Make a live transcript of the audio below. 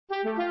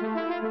A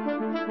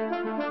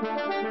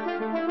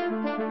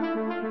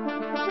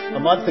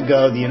month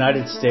ago, the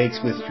United States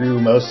withdrew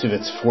most of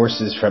its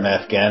forces from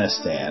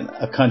Afghanistan,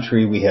 a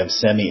country we have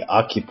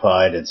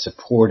semi-occupied and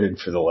supported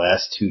for the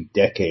last 2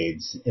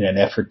 decades in an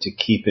effort to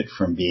keep it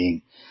from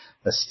being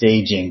a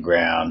staging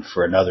ground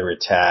for another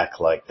attack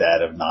like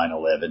that of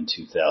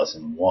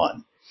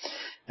 9/11-2001.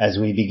 As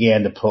we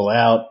began to pull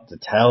out, the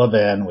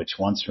Taliban, which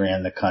once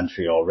ran the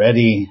country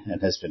already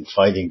and has been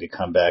fighting to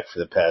come back for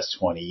the past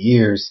 20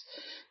 years,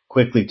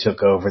 quickly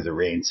took over the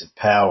reins of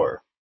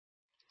power.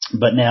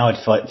 But now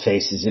it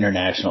faces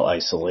international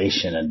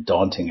isolation and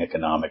daunting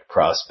economic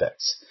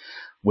prospects.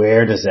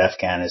 Where does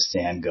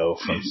Afghanistan go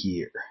from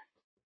here?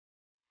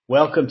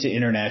 Welcome to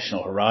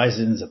International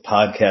Horizons, a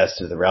podcast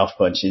of the Ralph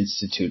Bunche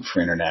Institute for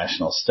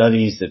International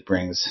Studies that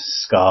brings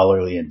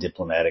scholarly and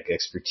diplomatic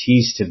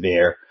expertise to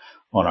bear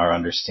on our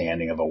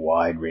understanding of a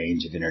wide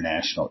range of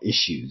international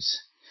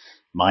issues.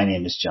 My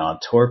name is John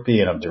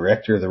Torpy, and I'm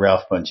director of the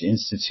Ralph Bunche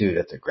Institute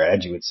at the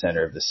Graduate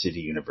Center of the City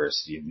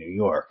University of New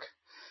York.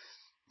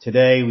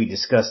 Today, we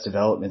discuss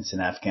developments in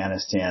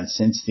Afghanistan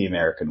since the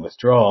American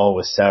withdrawal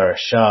with Sarah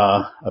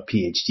Shah, a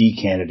PhD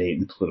candidate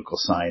in political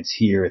science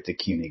here at the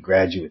CUNY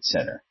Graduate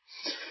Center.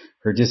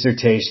 Her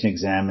dissertation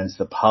examines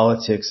the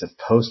politics of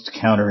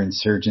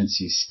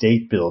post-counterinsurgency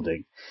state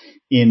building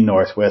in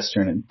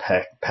northwestern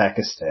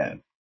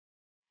Pakistan.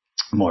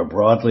 More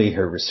broadly,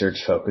 her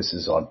research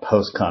focuses on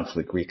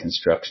post-conflict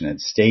reconstruction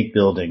and state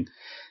building,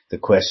 the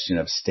question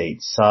of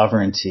state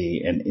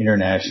sovereignty, and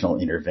international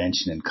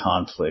intervention in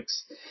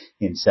conflicts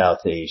in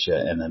South Asia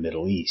and the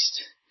Middle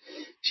East.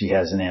 She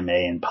has an MA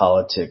in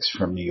politics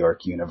from New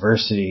York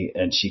University,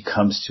 and she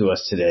comes to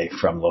us today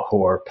from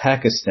Lahore,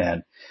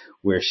 Pakistan,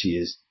 where she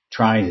is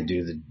trying to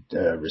do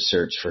the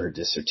research for her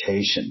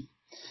dissertation.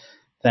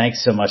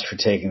 Thanks so much for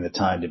taking the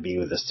time to be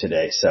with us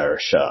today, Sarah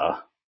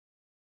Shah.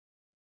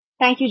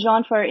 Thank you,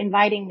 John, for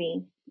inviting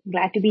me.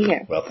 Glad to be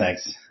here. Well,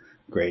 thanks.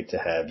 Great to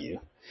have you.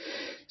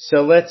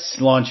 So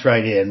let's launch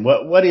right in.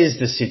 What is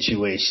the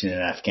situation in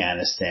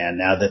Afghanistan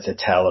now that the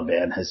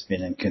Taliban has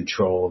been in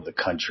control of the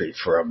country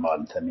for a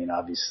month? I mean,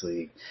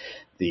 obviously,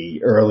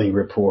 the early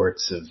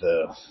reports of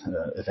the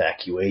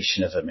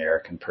evacuation of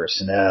American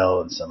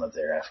personnel and some of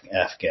their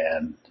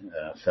Afghan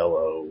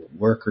fellow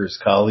workers,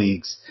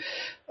 colleagues,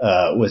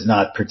 was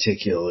not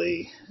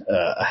particularly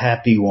a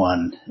happy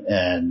one,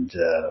 and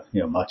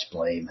much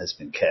blame has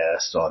been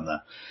cast on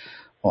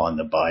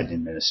the Biden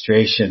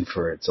administration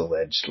for its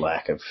alleged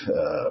lack of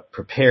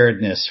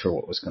preparedness for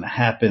what was going to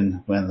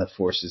happen when the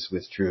forces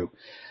withdrew.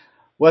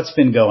 What's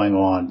been going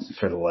on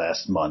for the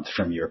last month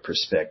from your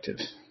perspective?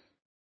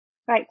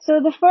 Right. So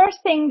the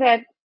first thing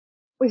that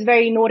was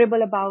very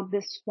notable about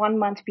this 1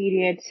 month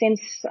period since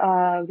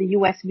the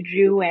U.S.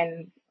 withdrew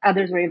and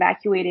others were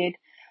evacuated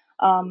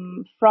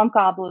from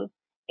Kabul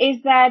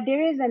is that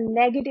there is a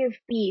negative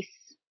piece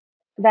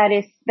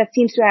that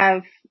seems to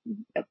have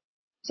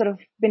sort of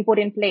been put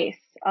in place,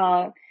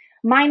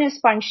 minus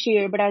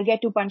Panjshir, but I'll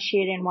get to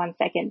Panjshir in 1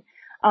 second.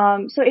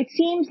 So it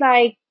seems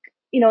like,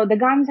 the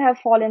guns have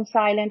fallen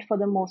silent for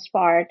the most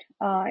part.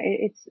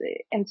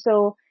 And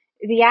so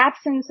the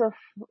absence of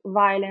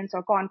violence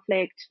or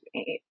conflict,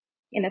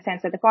 in the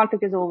sense that the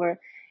conflict is over,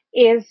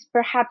 is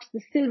perhaps the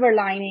silver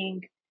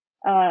lining,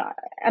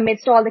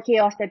 amidst all the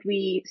chaos that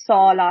we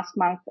saw last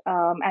month,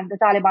 and the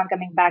Taliban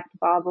coming back to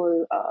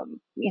Kabul,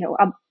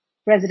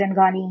 President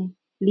Ghani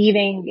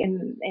leaving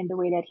in the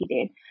way that he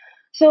did.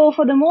 So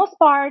for the most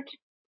part,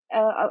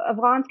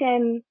 Afghans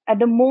can at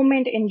the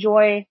moment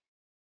enjoy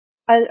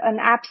an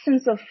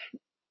absence of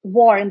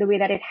war in the way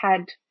that it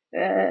had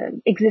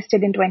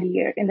existed in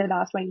the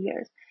last 20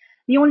 years.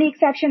 The only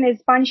exception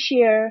is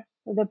Panjshir,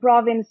 the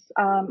province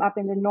up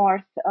in the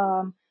north,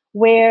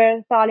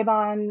 where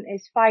Taliban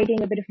is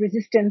fighting a bit of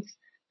resistance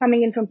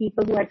coming in from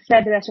people who had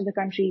fled the rest of the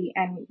country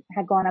and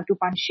had gone up to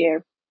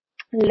Panjshir,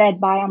 led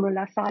by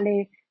Amrullah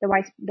Saleh,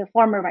 the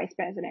former vice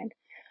president.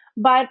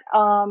 But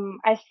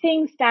as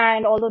things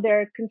stand, although there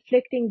are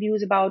conflicting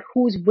views about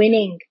who's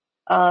winning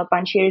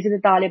Panjshir, is it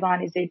the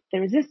Taliban, is it the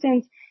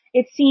resistance?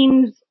 It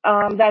seems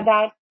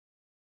that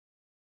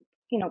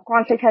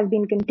conflict has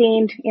been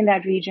contained in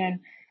that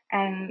region,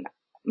 and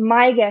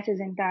my guess is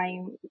in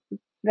time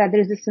that the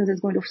resistance is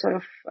going to sort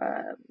of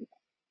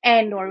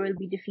end or will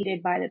be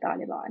defeated by the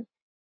Taliban.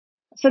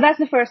 So that's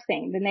the first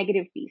thing, the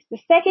negative piece. The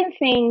second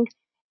thing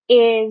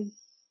is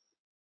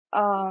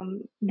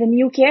the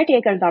new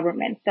caretaker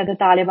government that the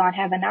Taliban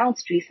have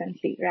announced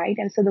recently, right?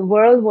 And so the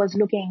world was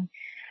looking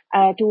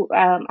at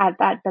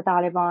the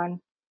Taliban,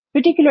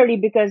 particularly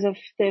because of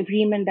the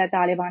agreement that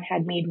Taliban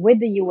had made with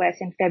the US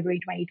in February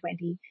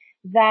 2020,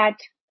 that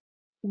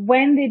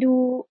when they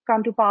do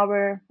come to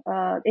power,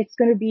 it's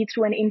going to be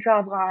through an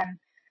intra-Afghan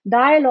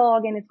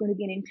dialogue, and it's going to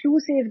be an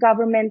inclusive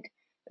government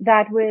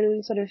that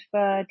will sort of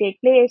take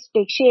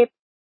shape.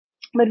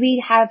 But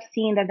we have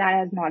seen that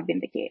has not been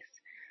the case.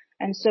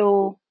 And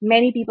so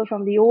many people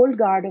from the old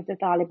guard of the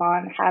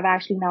Taliban have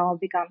actually now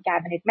become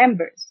cabinet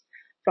members,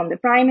 from the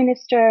prime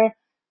minister,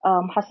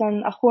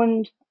 Hassan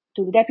Akhund,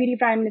 to the deputy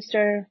prime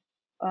minister,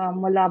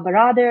 Mullah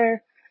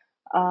Baradar,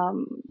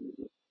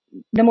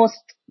 the most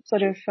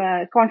sort of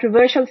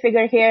controversial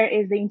figure here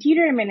is the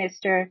Interior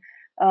Minister,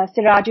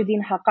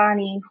 Sirajuddin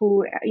Haqqani,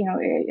 who,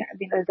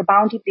 there's a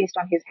bounty placed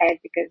on his head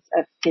because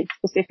of his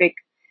specific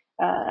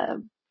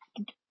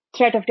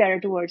threat of terror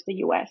towards the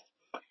U.S.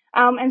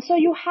 And so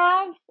you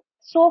have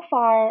so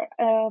far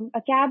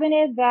a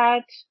cabinet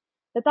that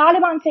the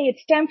Taliban say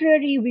it's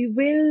temporary. We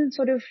will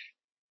sort of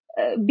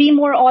be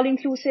more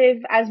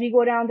all-inclusive as we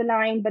go down the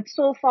line. But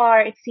so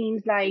far, it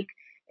seems like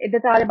the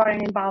Taliban are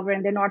in power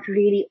and they're not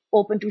really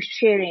open to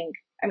sharing.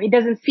 I mean, it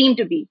doesn't seem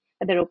to be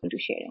that they're open to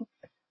sharing.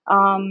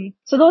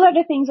 So those are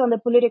the things on the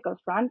political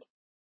front.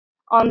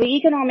 On the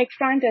economic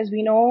front, as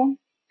we know,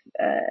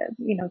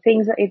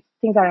 things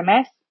are a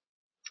mess.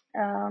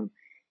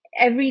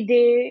 Every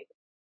day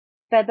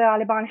that the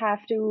Taliban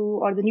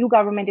or the new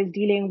government is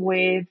dealing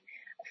with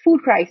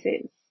food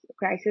crisis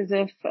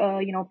of,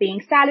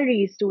 paying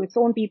salaries to its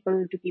own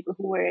people, to people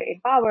who were in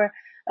power,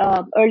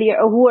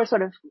 earlier, or who were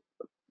sort of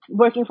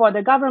working for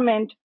the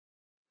government,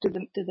 to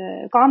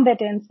the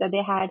combatants that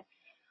they had.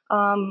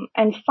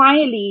 And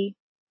finally,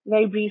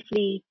 very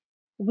briefly,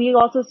 we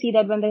also see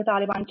that when the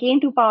Taliban came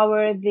to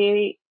power,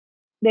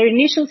 their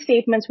initial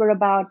statements were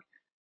about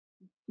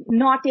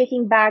not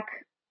taking back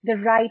the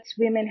rights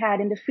women had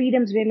and the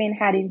freedoms women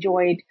had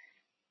enjoyed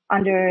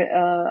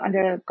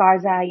under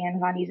Karzai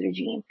and Ghani's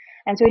regime.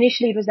 And so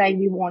initially it was like,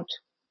 we won't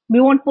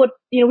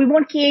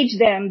cage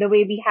them the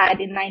way we had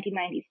in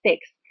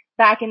 1996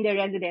 back in their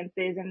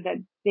residences, and that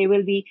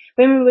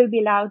women will be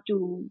allowed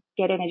to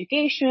get an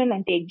education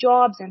and take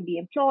jobs and be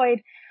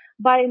employed.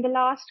 But in the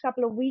last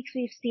couple of weeks,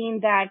 we've seen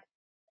that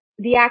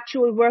the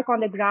actual work on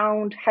the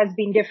ground has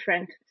been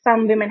different.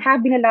 Some women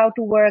have been allowed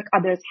to work,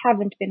 others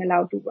haven't been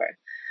allowed to work.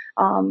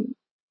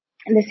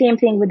 And the same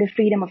thing with the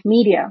freedom of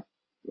media.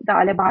 The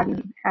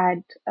Taliban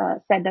had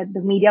said that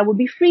the media would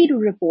be free to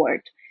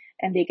report,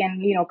 and they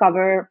can,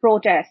 cover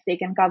protests, they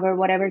can cover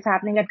whatever's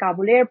happening at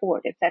Kabul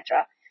airport,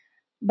 etc.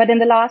 But in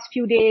the last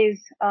few days,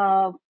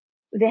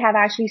 they have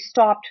actually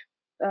stopped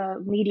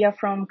media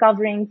from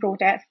covering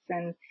protests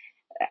and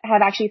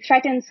have actually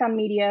threatened some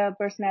media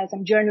personnel,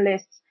 some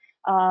journalists.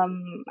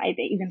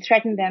 They even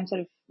threatened them,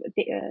 sort of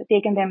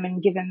taken them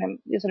and given them,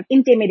 sort of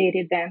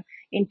intimidated them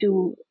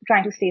into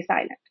trying to stay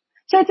silent.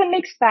 So it's a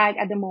mixed bag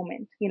at the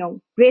moment.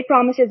 Great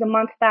promises a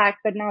month back,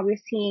 but now we're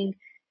seeing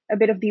a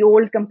bit of the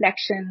old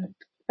complexion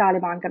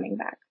Taliban coming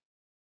back.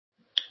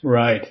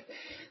 Right.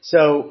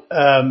 So,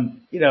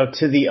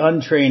 to the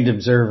untrained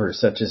observer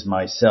such as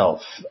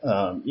myself,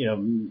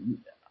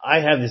 I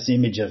have this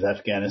image of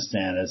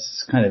Afghanistan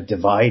as kind of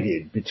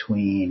divided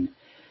between,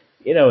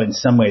 in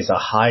some ways a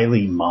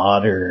highly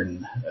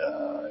modern,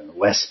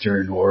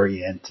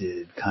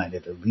 Western-oriented kind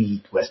of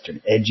elite,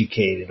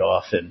 Western-educated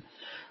often,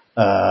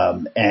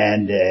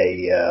 and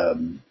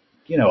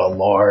a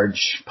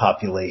large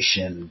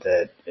population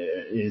that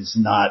is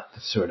not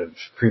sort of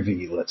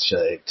privy, let's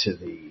say, to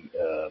the,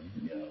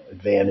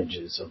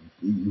 advantages of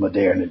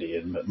modernity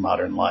and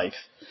modern life.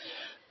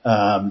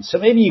 So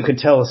maybe you could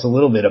tell us a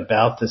little bit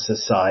about the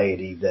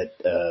society that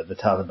the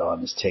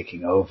Taliban is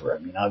taking over. I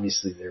mean,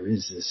 obviously there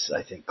is this,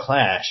 I think,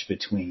 clash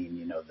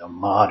between, the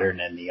modern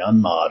and the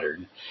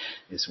unmodern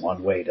is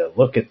one way to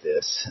look at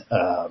this.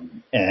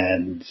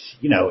 And,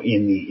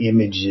 in the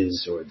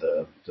images or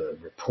the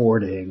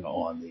reporting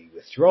on the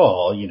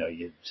withdrawal,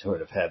 you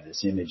sort of have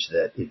this image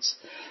that it's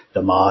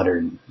the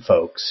modern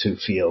folks who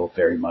feel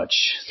very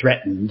much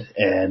threatened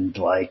and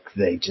like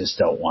they just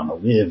don't want to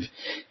live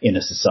in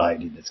a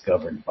society that's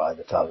governed by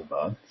the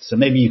Taliban. So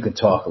maybe you could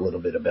talk a little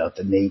bit about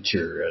the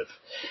nature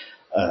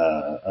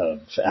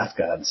of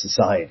Afghan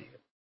society.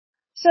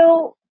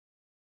 So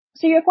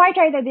you're quite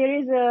right that there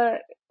is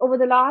over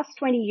the last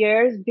 20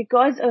 years,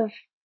 because of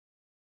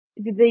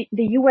the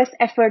U.S.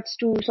 efforts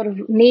to sort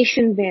of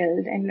nation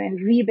build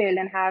and rebuild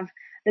and have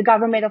the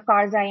government of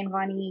Karzai and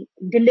Ghani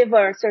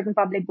deliver certain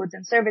public goods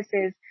and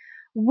services,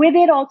 with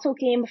it also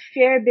came a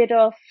fair bit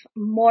of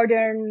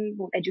modern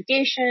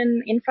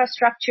education,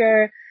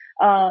 infrastructure,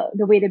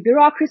 the way the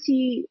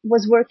bureaucracy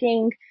was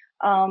working.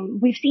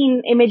 We've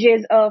seen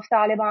images of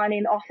Taliban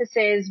in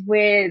offices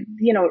with,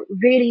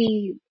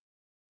 really,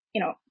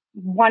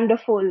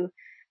 wonderful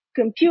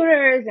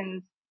computers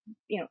and,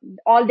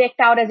 all decked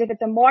out as if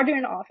it's a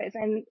modern office.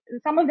 And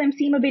some of them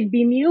seem a bit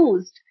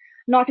bemused,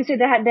 not to say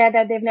that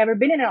they've never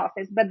been in an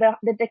office, but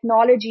the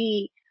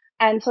technology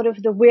and sort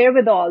of the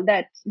wherewithal,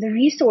 that the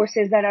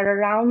resources that are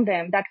around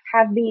them that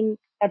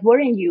were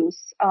in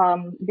use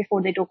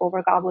before they took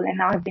over Kabul and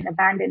now have been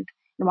abandoned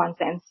in one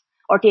sense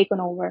or taken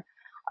over.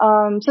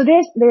 So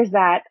there's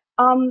that.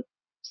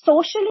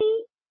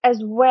 Socially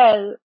as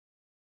well,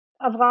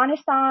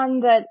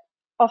 Afghanistan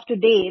of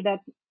today that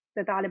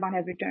the Taliban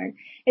have returned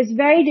is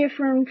very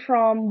different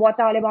from what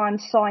Taliban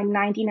saw in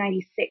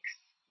 1996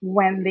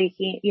 when they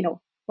came,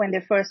 when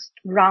their first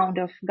round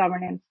of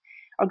governance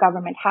or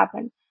government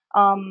happened.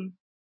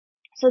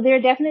 So there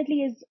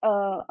definitely is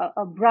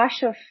a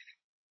brush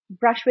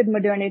with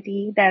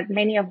modernity that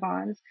many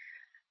Afghans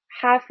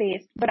have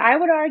faced. But I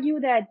would argue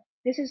that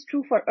this is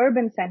true for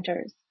urban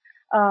centers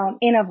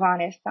in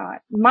Afghanistan.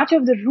 Much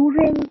of the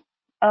rural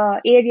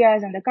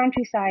areas and the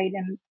countryside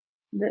and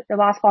the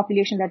vast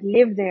population that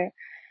lived there,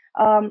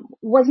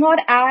 was not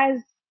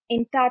as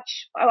in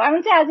touch. I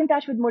wouldn't say as in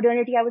touch with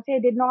modernity. I would say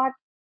did not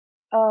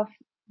uh,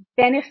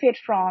 benefit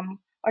from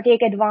or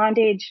take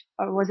advantage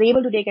or was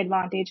able to take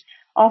advantage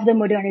of the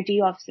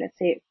modernity of, let's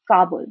say,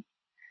 Kabul.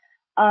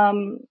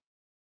 Um,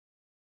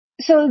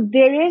 so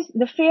there is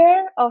the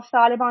fear of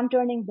Taliban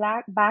turning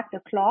back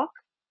the clock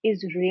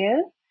is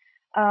real.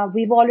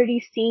 We've already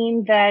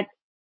seen that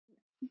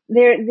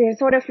there's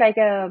sort of like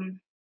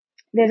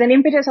there's an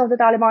impetus of the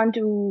Taliban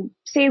to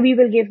say we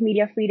will give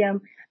media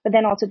freedom, but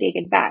then also take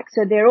it back.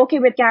 So they're okay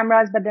with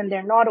cameras, but then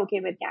they're not okay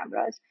with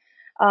cameras.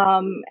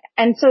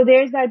 And so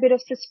there's that bit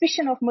of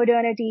suspicion of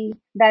modernity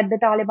that the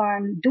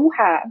Taliban do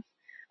have,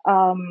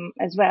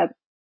 as well.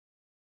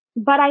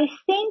 But I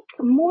think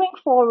moving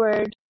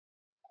forward,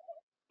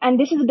 and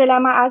this is a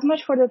dilemma as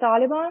much for the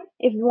Taliban,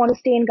 if we want to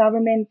stay in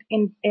government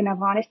in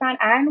Afghanistan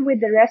and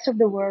with the rest of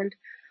the world,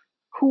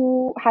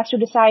 who has to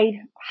decide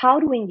how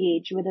to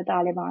engage with the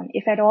Taliban,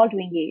 if at all to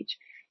engage,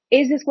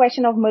 is this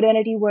question of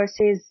modernity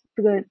versus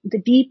the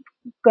deep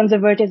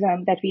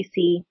conservatism that we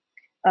see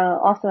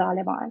of the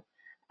Taliban.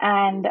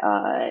 And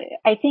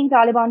I think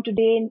Taliban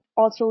today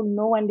also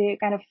know and they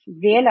kind of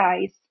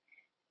realize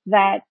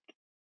that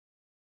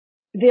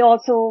they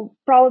also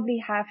probably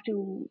have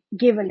to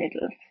give a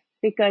little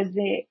because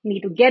they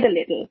need to get a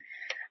little.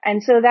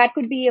 And so that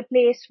could be a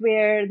place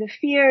where the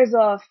fears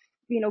of,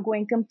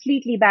 going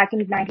completely back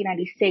into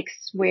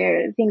 1996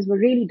 where things were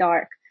really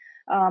dark,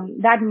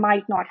 that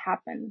might not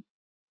happen.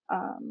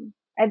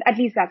 At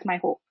least that's my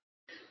hope.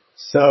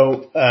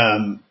 So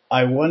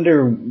I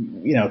wonder,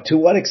 to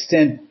what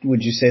extent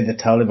would you say the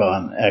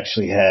Taliban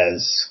actually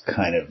has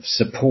kind of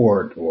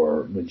support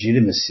or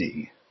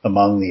legitimacy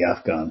among the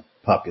Afghan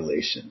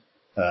population?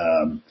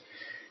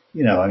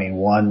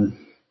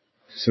 One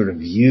sort of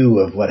view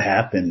of what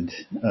happened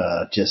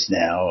just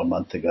now, a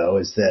month ago,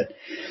 is that,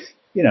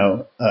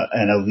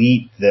 an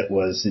elite that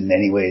was in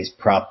many ways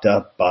propped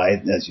up by,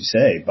 as you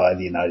say, by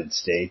the United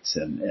States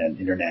and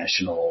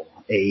international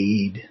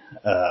aid,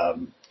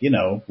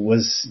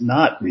 was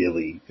not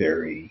really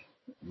very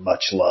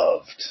much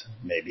loved,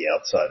 maybe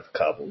outside of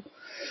Kabul.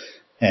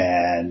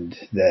 And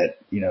that,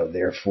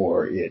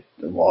 therefore it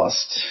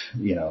lost,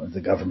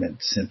 the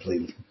government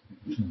simply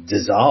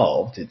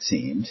dissolved, it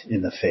seemed,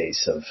 in the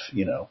face of,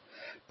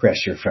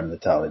 pressure from the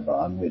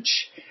Taliban,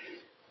 which,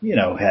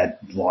 had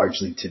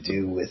largely to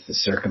do with the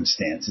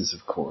circumstances,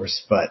 of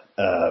course, but,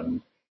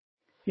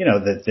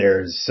 that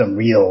there's some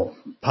real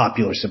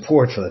popular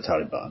support for the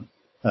Taliban.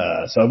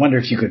 So I wonder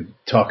if you could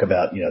talk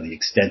about, the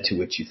extent to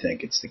which you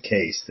think it's the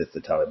case that the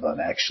Taliban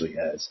actually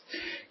has,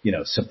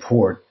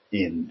 support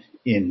in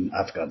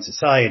Afghan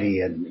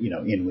society and,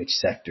 in which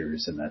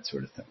sectors and that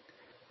sort of thing.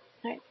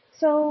 Right.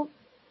 So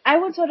I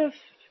would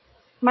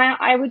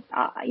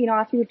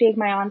ask you to take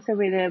my answer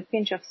with a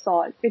pinch of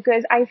salt,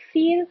 because I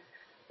feel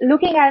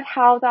looking at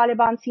how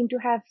Taliban seem to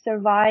have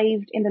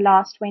survived in the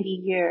last 20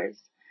 years,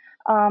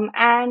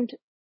 and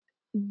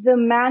the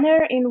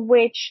manner in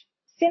which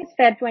since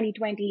Feb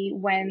 2020,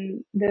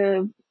 when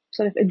the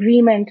sort of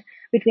agreement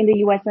between the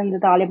US and the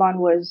Taliban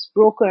was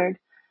brokered,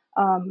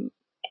 and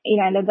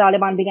the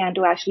Taliban began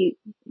to actually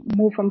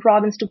move from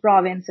province to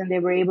province, and they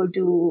were able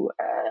to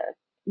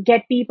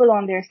get people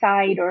on their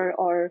side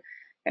or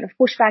kind of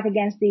push back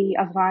against the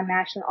Afghan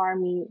National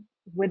Army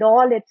with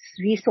all its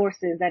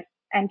resources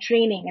and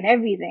training and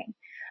everything,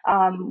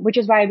 which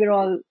is why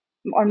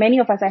many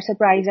of us are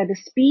surprised at the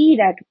speed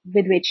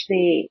with which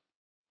they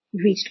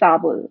reached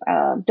Kabul,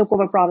 took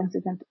over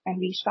provinces and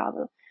reached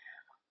Kabul.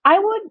 I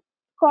would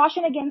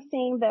caution against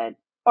saying that,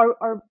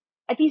 or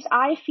at least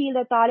I feel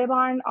that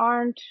Taliban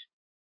aren't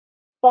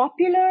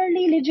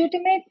popularly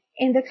legitimate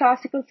in the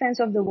classical sense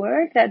of the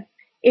word, that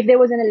if there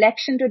was an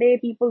election today,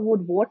 people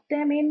would vote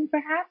them in,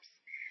 perhaps.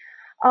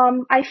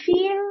 I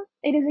feel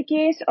it is a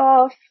case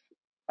of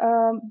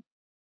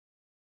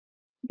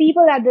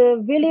people at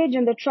the village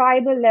and the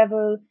tribal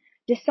level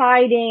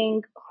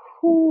deciding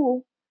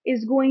who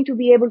is going to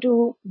be able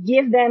to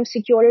give them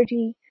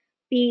security,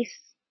 peace,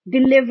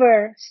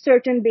 deliver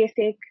certain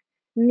basic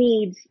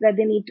needs that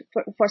they need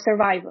for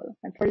survival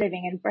and for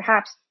living and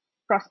perhaps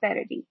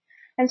prosperity.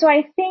 And so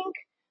I think,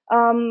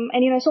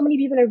 so many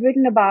people have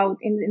written about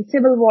in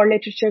Civil War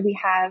literature, we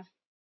have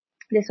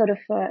this sort of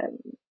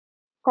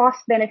cost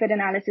benefit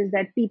analysis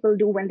that people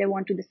do when they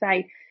want to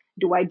decide,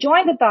 do I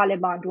join the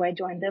Taliban? Do I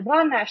join the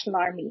Afghan National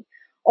Army?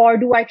 Or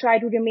do I try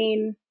to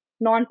remain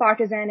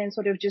non-partisan and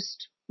sort of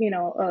just,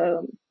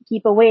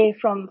 keep away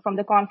from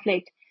the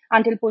conflict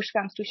until push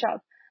comes to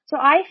shove? So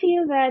I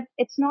feel that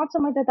it's not so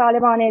much the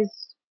Taliban is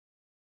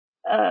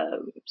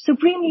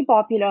supremely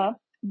popular,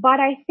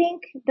 but I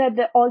think that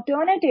the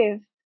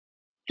alternative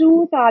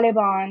to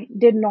Taliban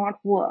did not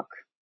work.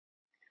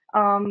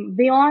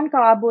 Beyond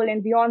Kabul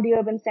and beyond the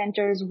urban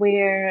centers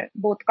where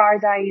both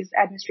Karzai's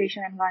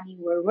administration and Ghani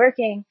were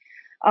working,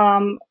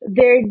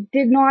 there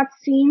did not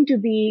seem to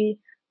be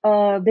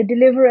the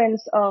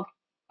deliverance of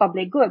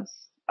public goods,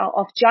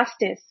 of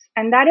justice.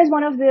 And that is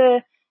one of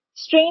the,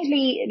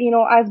 strangely,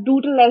 as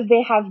brutal as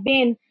they have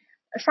been,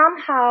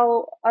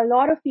 somehow a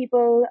lot of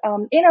people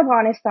in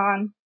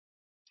Afghanistan,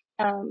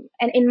 and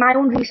in my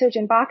own research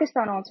in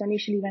Pakistan also,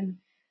 initially when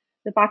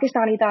the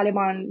Pakistani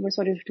Taliban were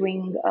sort of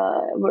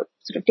were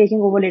sort of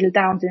taking over little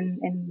towns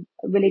and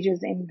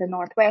villages in the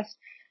northwest,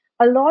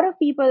 a lot of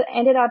people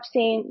ended up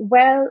saying,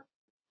 well,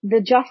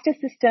 the justice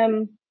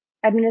system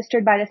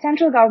administered by the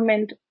central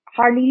government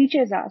hardly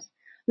reaches us.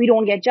 We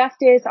don't get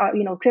justice.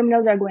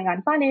 Criminals are going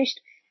unpunished.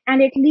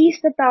 And at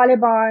least the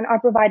Taliban are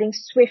providing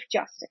swift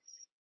justice.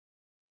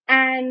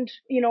 And,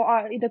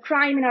 the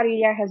crime in our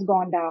area has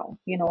gone down,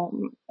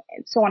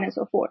 so on and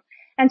so forth.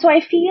 And so I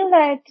feel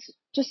that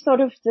just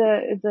sort of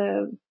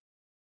the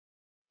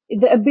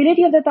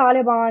ability of the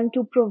Taliban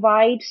to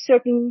provide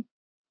certain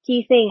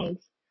key things,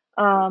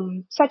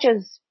 such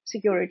as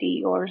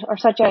security or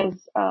such as,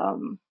 I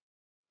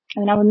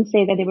wouldn't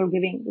say that they were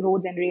giving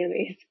roads and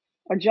railways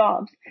or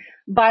jobs,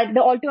 but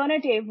the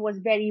alternative was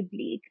very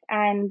bleak.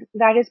 And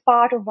that is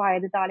part of why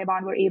the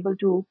Taliban were able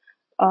to,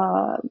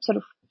 sort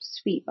of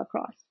sweep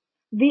across.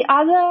 The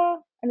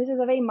other, and this is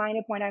a very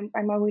minor point, I'm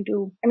not going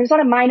to, it's not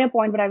a minor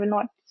point, but I will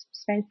not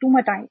spend too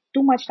much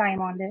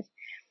time on this,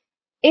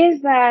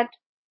 is that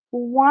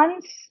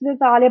once the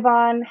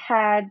Taliban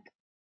had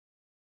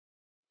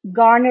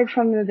garnered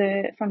from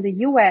the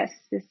US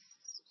this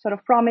sort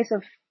of promise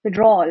of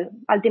withdrawal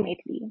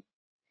ultimately,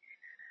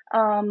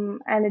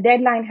 and the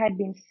deadline had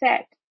been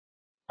set,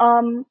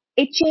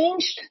 it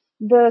changed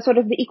the sort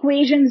of the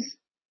equations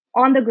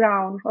on the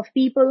ground of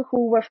people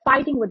who were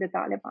fighting with the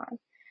Taliban.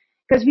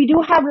 Because we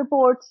do have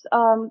reports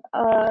of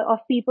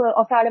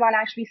Taliban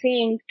actually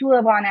saying to the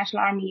Afghan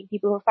National Army,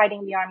 people who are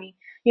fighting the army,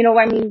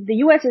 the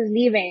US is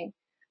leaving,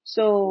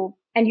 so,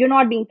 and you're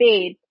not being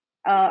paid,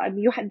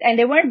 and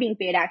they weren't being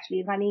paid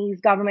actually.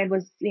 Ghani's government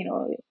was,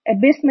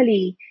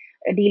 abysmally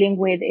dealing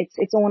with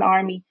its own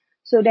army.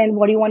 So then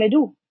what do you want to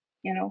do?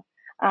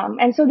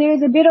 And so there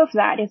is a bit of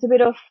that. It's a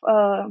bit of,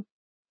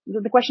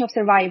 the question of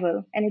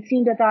survival. And it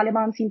seemed the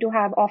Taliban seemed to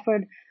have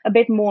offered a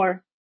bit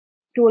more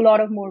to a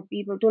lot more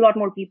people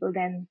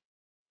than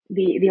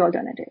the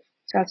alternative.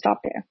 So I'll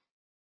stop there.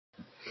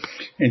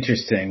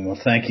 Interesting. Well,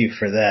 thank you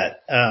for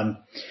that.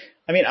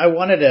 I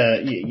wanted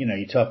to,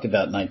 you talked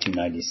about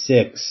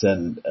 1996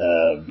 and,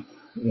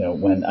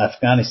 when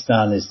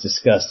Afghanistan is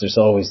discussed, there's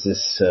always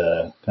this,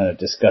 kind of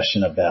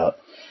discussion about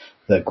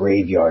the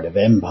graveyard of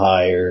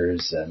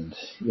empires and,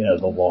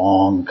 the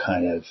long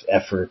kind of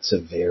efforts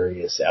of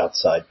various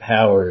outside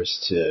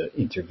powers to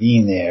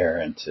intervene there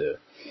and to,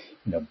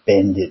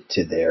 bend it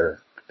to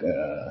their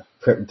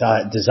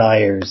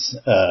desires.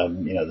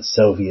 The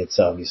Soviets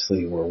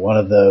obviously were one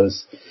of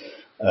those.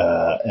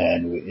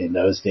 And in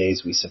those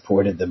days we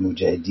supported the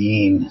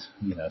Mujahideen,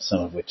 some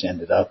of which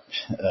ended up,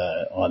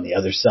 on the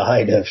other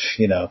side of,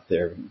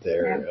 their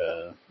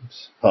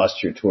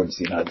posture towards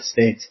the United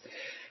States.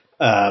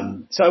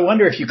 So I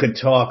wonder if you could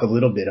talk a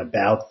little bit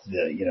about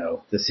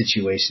the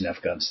situation in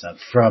Afghanistan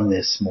from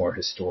this more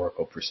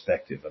historical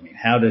perspective.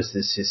 How does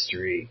this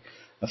history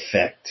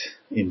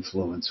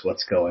influence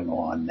what's going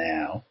on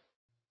now?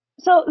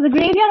 So the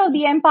graveyard of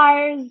the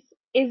empires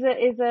is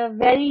a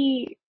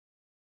very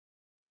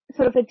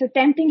sort of, it's a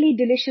temptingly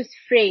delicious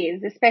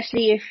phrase,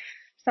 especially if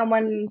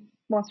someone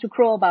wants to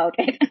crow about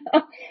it.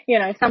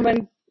 If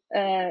someone's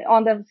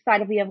on the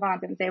side of the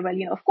Afghans and say, well,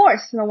 of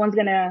course, no one's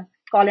going to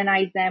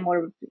colonize them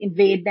or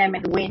invade them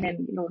and win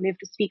and, live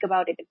to speak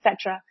about it,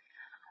 etc.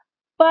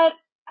 But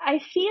I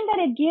feel that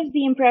it gives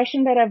the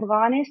impression that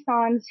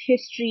Afghanistan's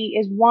history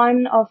is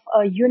one of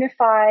a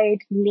unified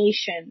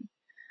nation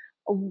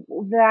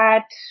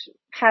that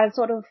has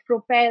sort of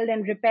propelled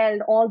and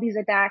repelled all these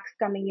attacks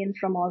coming in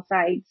from all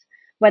sides,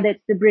 whether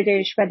it's the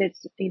British, whether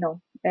it's, in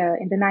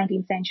the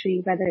 19th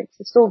century, whether it's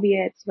the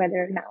Soviets,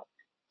 whether now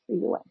the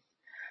US.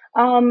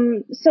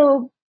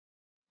 So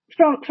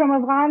from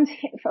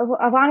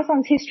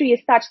Afghanistan's history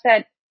is such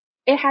that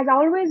it has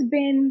always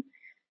been,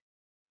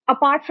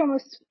 apart from a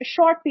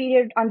short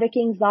period under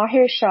King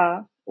Zahir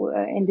Shah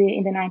in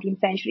the 19th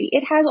century,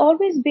 it has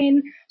always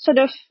been sort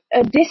of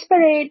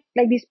disparate,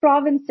 like these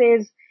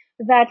provinces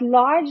that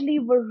largely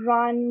were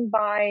run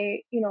by,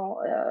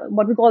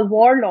 what we call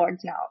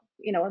warlords now,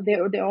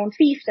 their own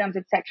fiefdoms,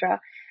 etc.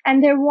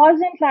 And there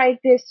wasn't like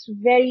this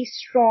very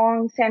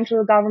strong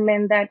central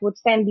government that would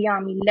send the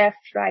army left,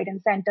 right,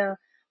 and center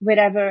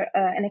wherever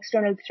an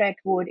external threat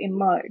would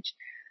emerge.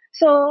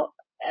 So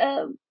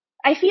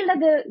I feel that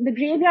the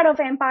graveyard of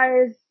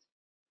empires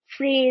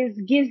phrase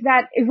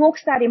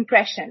evokes that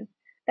impression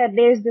that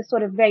there's this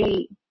sort of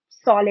very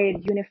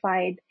solid,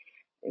 unified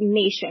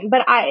nation.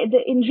 But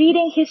in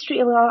reading history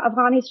of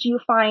Afghan history, you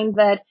find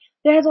that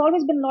there has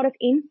always been a lot of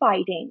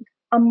infighting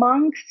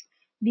amongst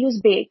the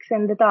Uzbeks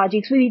and the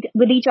Tajiks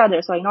with each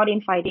other. Sorry, not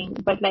infighting,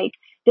 but like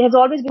there has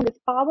always been this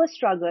power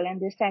struggle and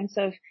this sense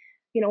of,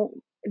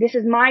 this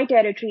is my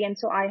territory and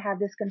so I have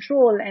this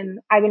control and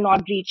I will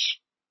not breach,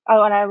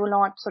 or I will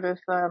not sort of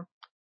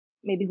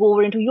maybe go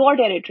over into your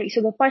territory.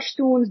 So the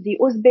Pashtuns, the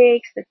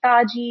Uzbeks, the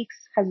Tajiks,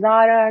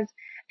 Hazaras,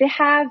 they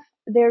have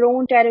their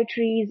own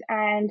territories,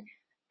 and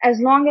as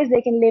long as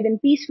they can live in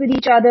peace with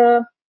each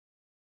other,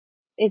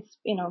 it's,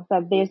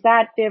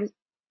 there's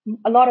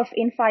a lot of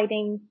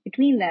fighting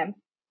between them,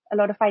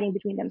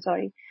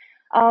 sorry.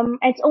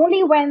 It's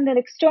only when the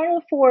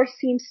external force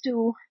seems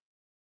to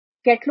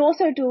get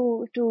closer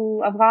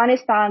to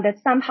Afghanistan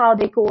that somehow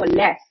they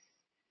coalesce,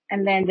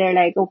 and then they're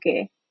like,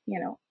 okay,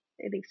 the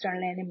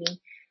external enemy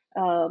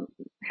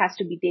has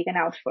to be taken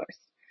out first.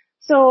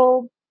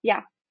 So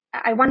yeah,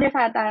 I wonder if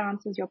that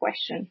answers your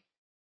question.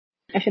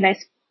 Or should I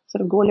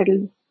sort of go a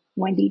little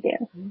more in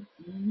detail?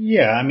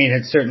 Yeah, I mean,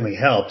 it certainly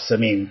helps. I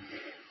mean,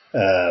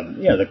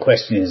 the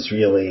question is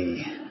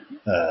really,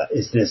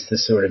 is this the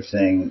sort of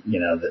thing,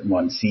 that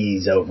one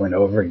sees over and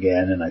over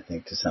again? And I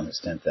think to some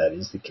extent that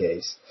is the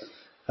case.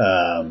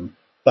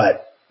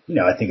 But,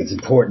 I think it's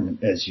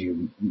important, as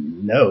you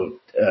note,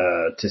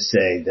 to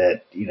say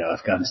that,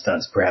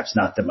 Afghanistan's perhaps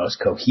not the most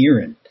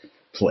coherent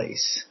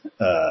place,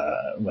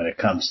 when it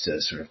comes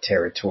to sort of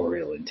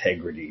territorial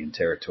integrity and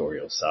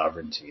territorial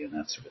sovereignty and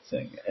that sort of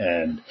thing.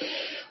 And,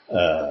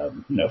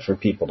 for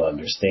people to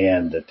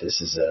understand that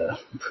this is a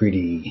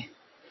pretty,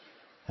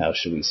 how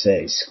should we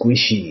say,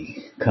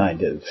 squishy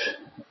kind of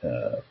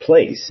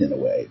place in a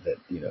way that,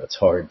 it's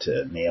hard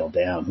to nail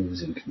down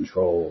who's in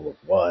control of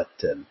what.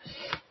 And,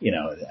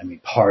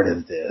 part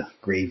of the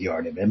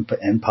graveyard of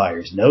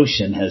empires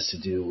notion has to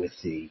do with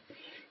the,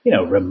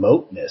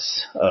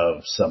 remoteness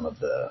of some of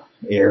the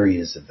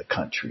areas of the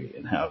country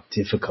and how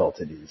difficult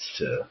it is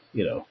to,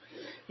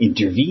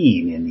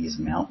 intervene in these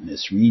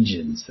mountainous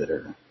regions that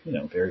are,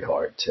 very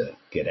hard to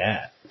get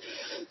at.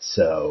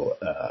 So,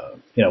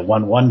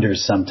 one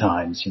wonders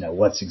sometimes,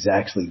 what's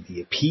exactly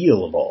the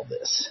appeal of all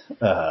this?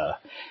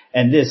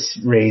 And this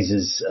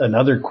raises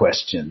another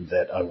question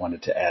that I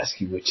wanted to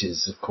ask you, which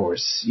is, of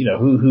course,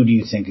 who do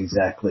you think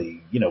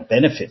exactly,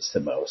 benefits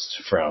the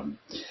most from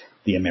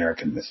the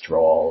American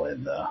withdrawal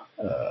and the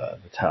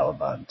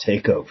Taliban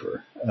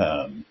takeover?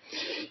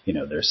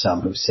 There's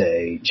some who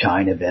say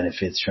China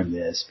benefits from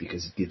this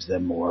because it gives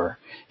them more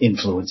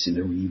influence in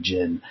the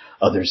region.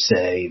 Others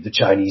say the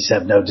Chinese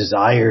have no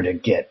desire to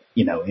get,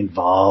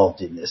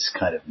 involved in this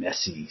kind of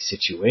messy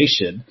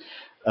situation.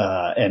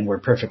 And we're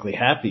perfectly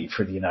happy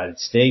for the United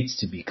States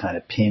to be kind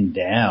of pinned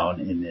down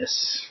in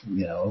this,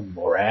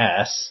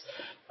 morass,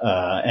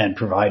 and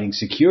providing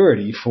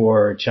security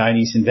for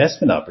Chinese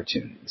investment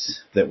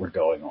opportunities that were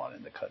going on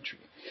in the country.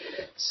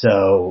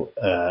 So,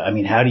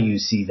 how do you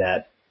see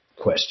that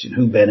question?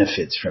 Who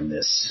benefits from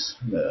this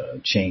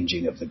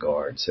changing of the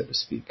guard, so to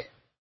speak?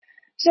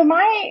 So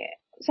my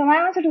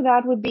answer to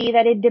that would be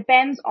that it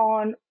depends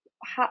on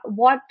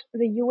what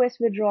the U.S.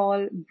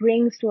 withdrawal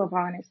brings to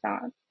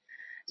Afghanistan.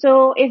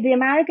 So if the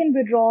American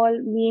withdrawal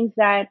means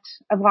that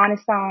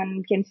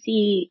Afghanistan can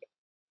see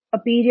a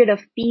period of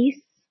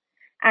peace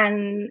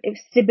and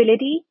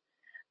stability,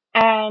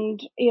 and,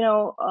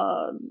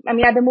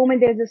 at the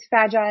moment there's this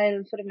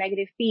fragile sort of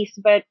negative peace,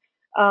 but,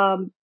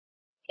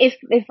 if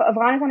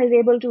Afghanistan is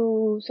able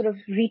to sort of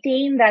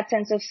retain that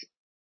sense of,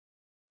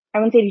 I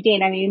wouldn't say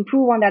retain,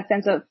 improve on that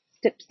sense of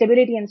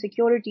stability and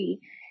security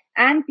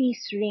and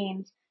peace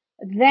reigns,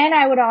 then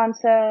I would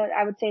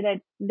say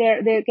that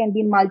there can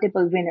be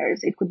multiple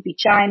winners. It could be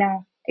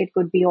China. It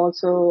could be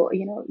also,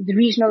 the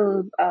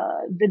regional,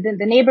 the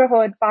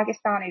neighborhood,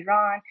 Pakistan,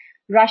 Iran,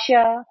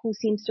 Russia, who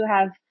seems to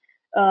have,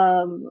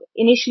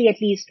 initially at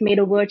least made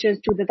overtures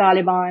to the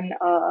Taliban,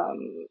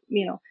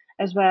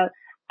 as well.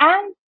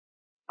 And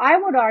I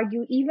would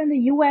argue even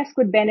the US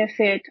could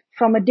benefit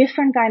from a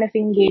different kind of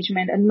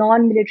engagement, a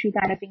non-military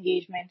kind of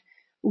engagement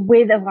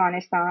with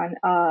Afghanistan.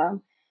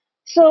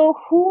 So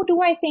who do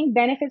I think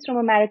benefits from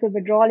American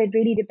withdrawal? It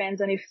really depends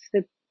on if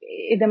the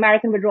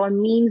American withdrawal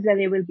means that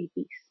there will be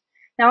peace.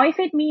 Now, if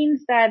it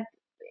means that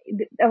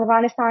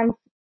Afghanistan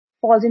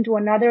falls into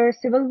another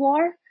civil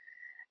war,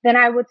 then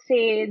I would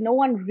say no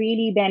one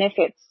really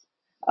benefits,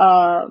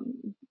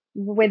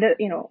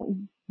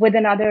 with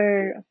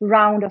another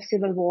round of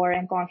civil war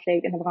and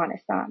conflict in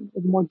Afghanistan,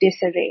 with more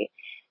disarray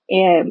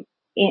in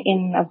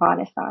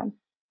Afghanistan.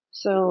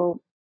 So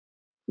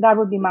that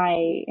would be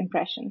my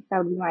impression. That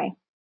would be my...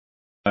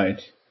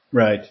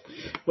 Right.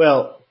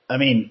 Well,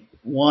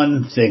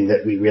 one thing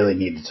that we really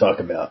need to talk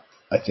about,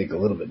 I think, a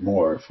little bit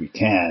more, if we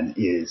can,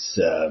 is,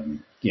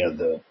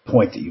 the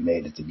point that you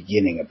made at the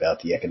beginning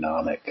about the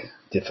economic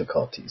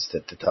difficulties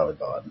that the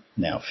Taliban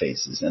now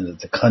faces and that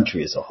the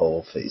country as a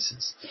whole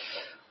faces.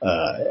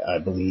 I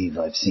believe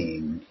I've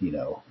seen,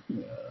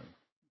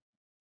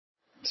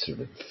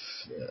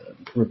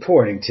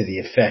 reporting to the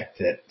effect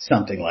that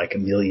something like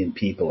 1 million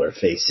people are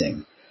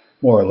facing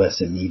more or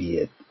less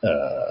immediate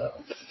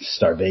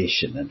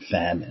starvation and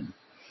famine.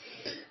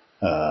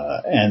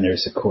 And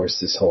there's, of course,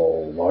 this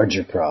whole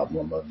larger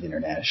problem of the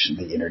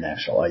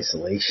international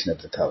isolation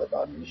of the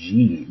Taliban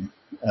regime.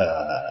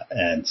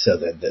 And so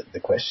the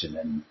question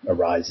then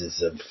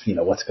arises of,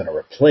 what's going to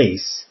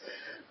replace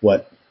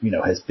what,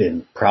 has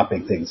been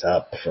propping things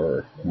up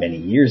for many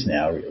years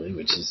now, really,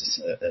 which is,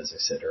 as I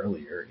said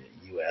earlier,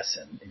 U.S.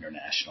 and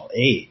international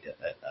aid.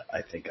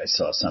 I think I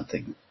saw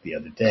something the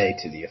other day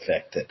to the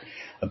effect that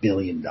 $1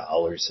 billion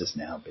has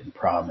now been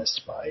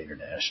promised by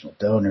international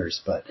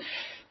donors. But,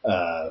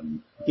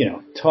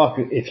 talk,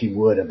 if you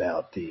would,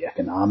 about the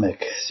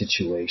economic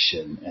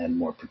situation and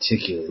more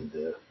particularly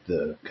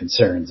the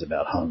concerns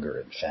about hunger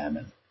and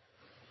famine.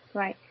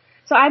 Right.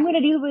 So I'm going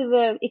to deal with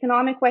the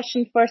economic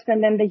question first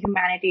and then the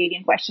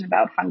humanitarian question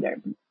about hunger.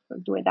 We'll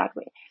do it that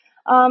way.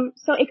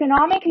 So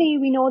economically,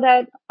 we know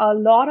that a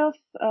lot of,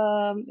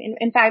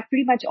 in fact,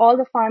 pretty much all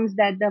the funds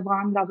that the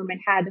Afghan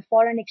government had, the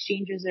foreign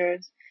exchange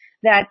reserves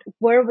that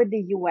were with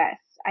the U.S.,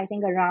 I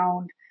think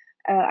around,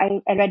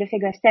 I read a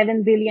figure,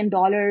 $7 billion,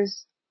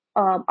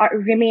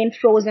 remain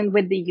frozen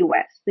with the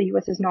U.S. The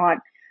U.S. is not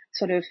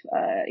sort of,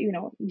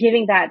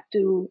 giving that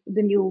to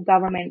the new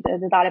government,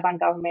 the Taliban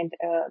government,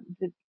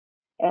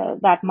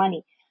 that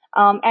money.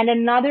 And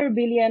another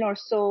billion or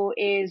so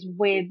is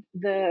with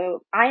the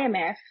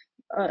IMF.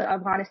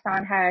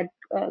 Afghanistan had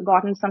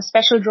gotten some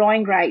special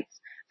drawing rights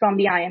from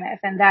the IMF,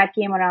 and that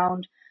came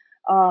around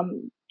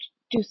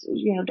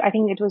I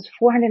think it was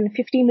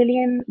 $450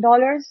 million.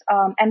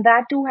 And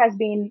that too has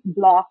been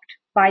blocked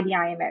by the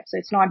IMF. So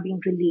it's not being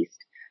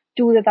released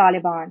to the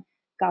Taliban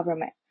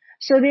government.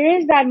 So there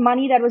is that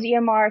money that was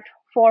earmarked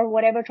for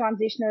whatever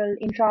transitional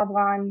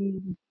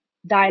intra-Afghan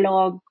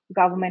dialogue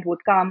government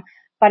would come,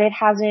 but it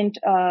hasn't,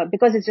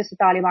 because it's just the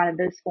Taliban at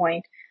this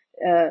point.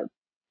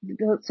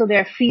 So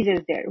there are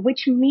freezes there,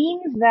 which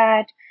means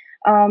that,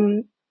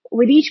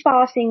 with each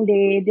passing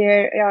day,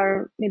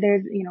 there's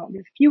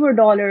fewer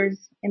dollars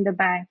in the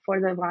bank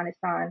for the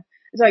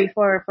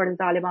for the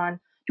Taliban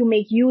to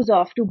make use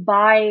of, to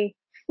buy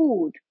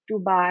food, to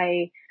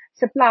buy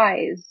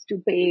supplies, to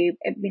pay,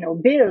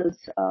 bills,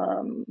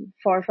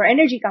 for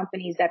energy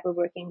companies that were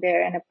working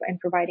there and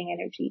providing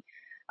energy.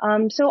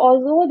 So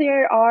although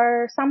there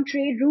are some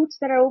trade routes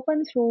that are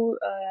open through,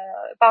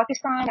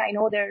 Pakistan, I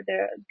know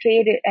the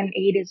trade and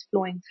aid is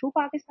flowing through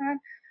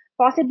Pakistan,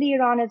 possibly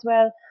Iran as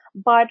well.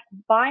 But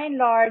by and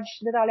large,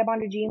 the Taliban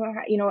regime,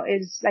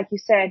 is, like you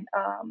said,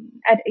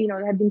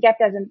 have been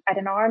kept at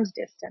an arm's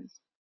distance.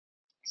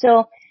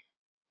 So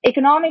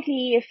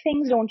economically, if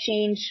things don't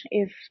change,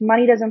 if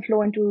money doesn't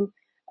flow into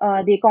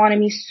the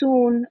economy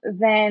soon,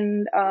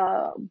 then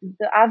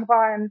the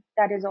Afghan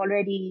that is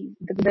already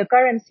the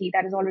currency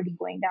that is already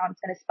going down, it's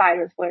going to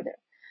spiral further.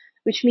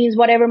 Which means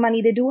whatever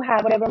money they do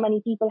have, whatever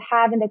money people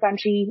have in the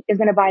country is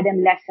going to buy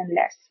them less and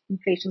less.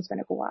 Inflation's going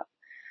to go up.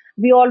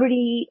 We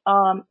already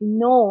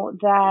know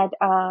that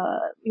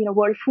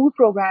World Food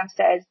Program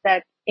says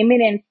that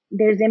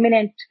there's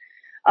imminent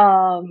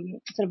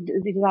sort of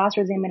the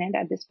disaster is imminent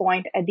at this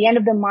point. At the end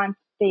of the month,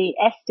 they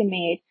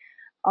estimate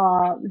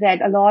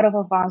that a lot of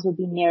Afghans will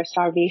be near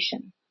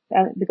starvation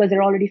because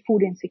they're already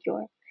food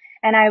insecure.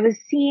 And I was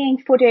seeing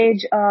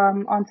footage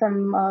on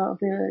some of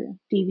the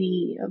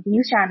TV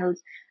news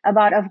channels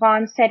about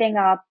Afghans setting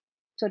up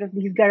sort of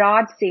these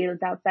garage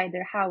sales outside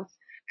their house,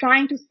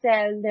 trying to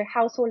sell their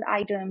household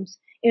items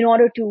in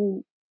order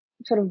to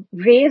sort of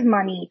raise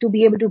money to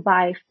be able to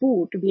buy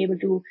food, to be able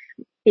to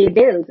pay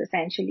bills,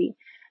 essentially.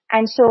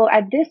 And so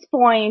at this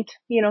point,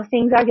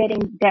 things are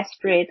getting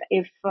desperate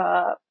if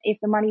the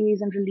money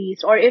isn't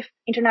released, or if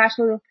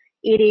international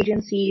aid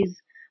agencies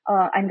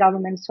and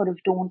governments sort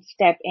of don't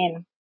step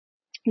in.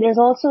 There's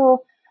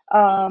also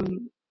a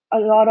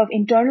lot of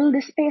internal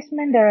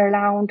displacement. There are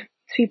around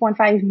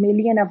 3.5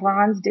 million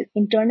Afghans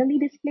internally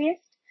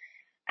displaced.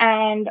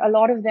 And a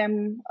lot of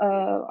them,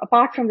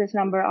 apart from this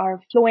number,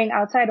 are flowing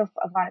outside of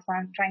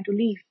Afghanistan, trying to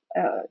leave.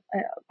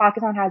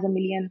 Pakistan has 1.5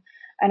 million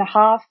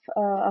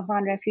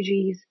Afghan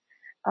refugees.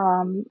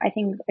 I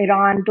think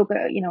Iran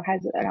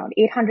has around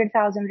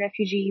 800,000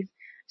 refugees.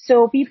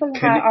 So people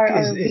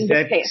are being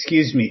displaced.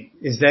 Excuse me,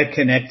 is that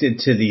connected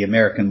to the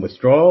American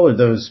withdrawal, or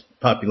those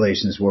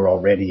populations were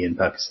already in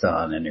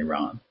Pakistan and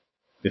Iran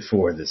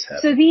before this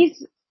happened?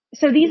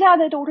 So these are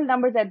the total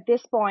numbers at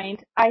this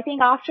point. I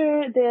think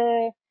after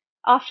the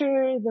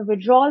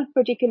withdrawal,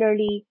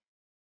 particularly,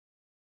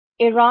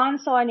 Iran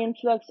saw an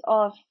influx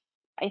of,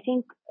 I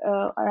think,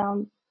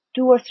 around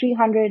 200,000 or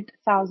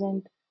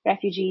 300,000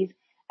 refugees,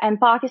 and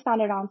Pakistan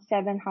around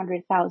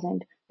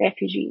 700,000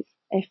 refugees.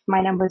 If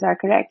my numbers are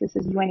correct, this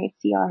is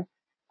UNHCR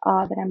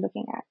that I'm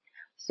looking at.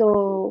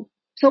 So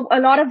a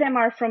lot of them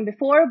are from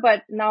before,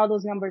 but now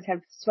those numbers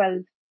have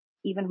swelled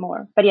even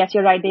more. But yes,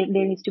 you're right. There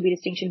needs to be a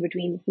distinction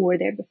between who were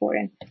there before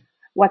and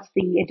what's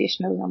the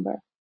additional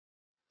number.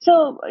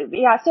 So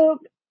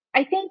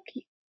I think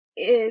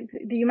the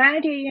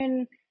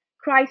humanitarian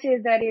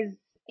crisis that is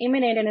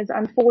imminent and is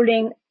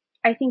unfolding,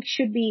 I think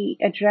should be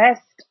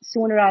addressed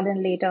sooner rather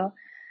than later.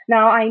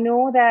 Now, I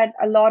know that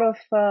a lot of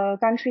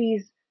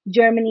countries,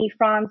 Germany,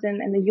 France,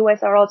 and the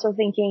US are also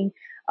thinking,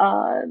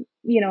 do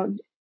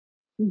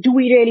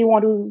we really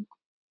want to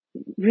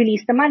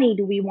release the money?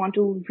 Do we want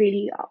to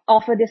really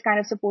offer this kind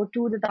of support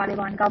to the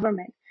Taliban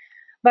government?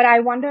 But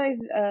I wonder if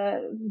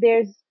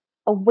there's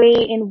a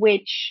way in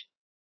which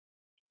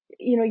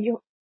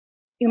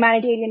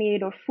humanitarian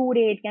aid or food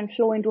aid can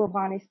flow into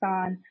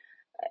Afghanistan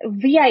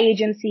via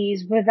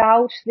agencies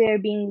without there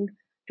being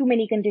too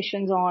many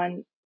conditions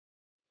on,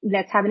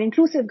 let's have an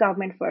inclusive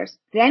government first,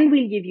 then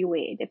we'll give you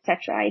aid,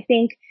 etc. I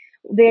think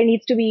there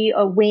needs to be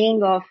a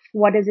weighing of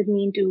what does it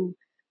mean to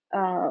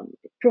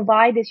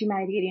provide this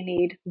humanitarian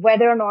aid,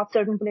 whether or not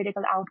certain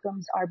political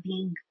outcomes are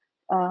being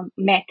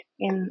met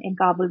in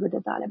Kabul with the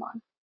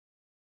Taliban.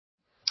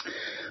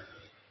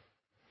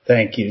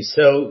 Thank you.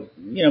 So,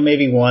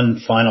 maybe one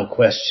final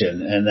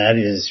question, and that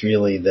is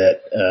really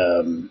that,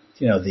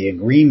 the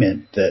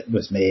agreement that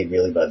was made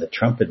really by the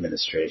Trump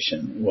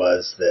administration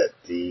was that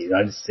the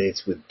United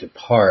States would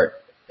depart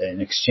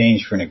in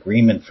exchange for an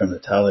agreement from the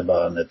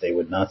Taliban that they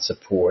would not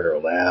support or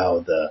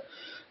allow the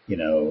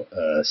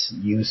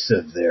use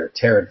of the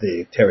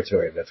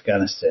territory of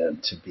Afghanistan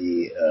to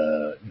be,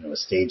 a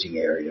staging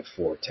area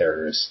for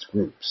terrorist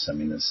groups. I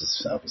mean, this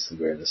is obviously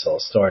where this all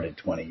started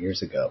 20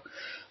 years ago.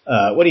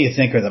 What do you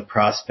think are the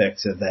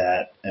prospects of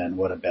that? And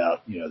what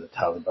about, the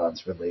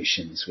Taliban's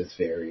relations with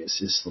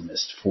various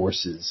Islamist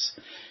forces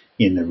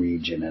in the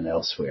region and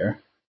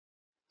elsewhere?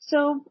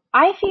 So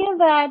I feel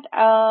that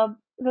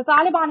the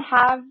Taliban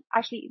have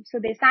actually, so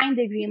they signed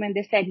the agreement.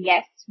 They said,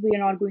 yes, we are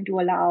not going to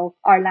allow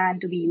our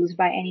land to be used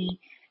by any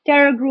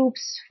terror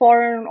groups,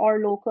 foreign or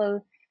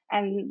local,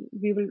 and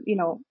we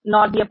will,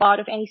 not be a part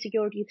of any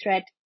security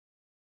threat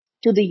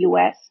to the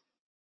U.S.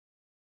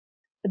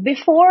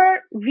 Before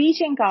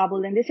reaching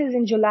Kabul, and this is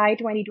in July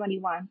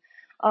 2021,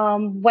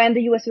 when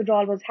the U.S.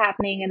 withdrawal was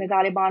happening and the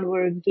Taliban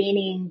were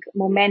gaining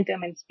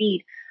momentum and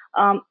speed,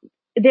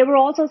 they were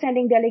also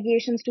sending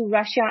delegations to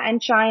Russia and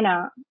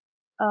China,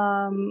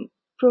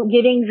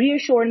 giving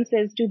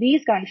reassurances to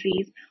these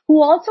countries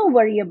who also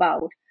worry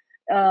about,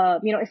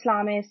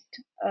 Islamist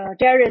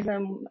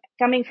terrorism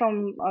coming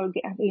from, or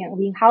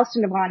being housed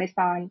in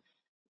Afghanistan,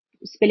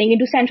 spilling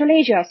into Central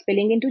Asia,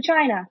 spilling into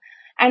China.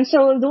 And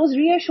so those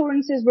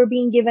reassurances were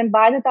being given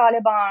by the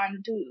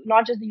Taliban to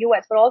not just the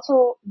US, but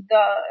also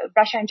the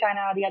Russia and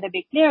China, the other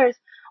big players.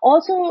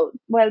 Also,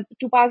 well,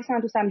 to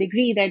Pakistan to some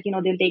degree that,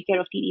 they'll take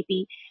care of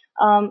TDP,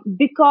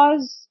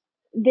 because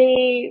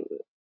they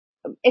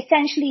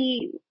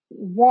essentially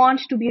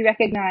want to be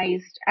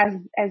recognized as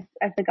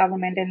the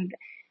government. And,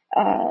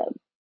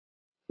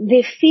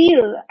 they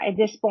feel at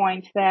this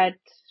point that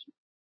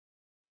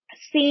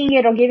saying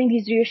it or giving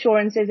these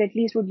reassurances at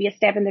least would be a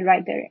step in the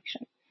right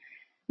direction.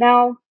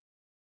 Now,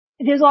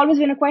 there's always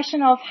been a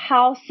question of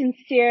how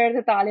sincere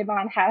the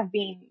Taliban have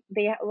been.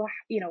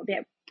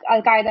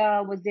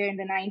 Al-Qaeda was there in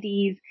the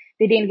 90s.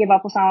 They didn't give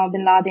up Osama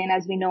bin Laden,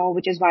 as we know,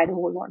 which is why the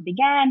whole war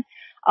began.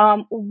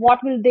 What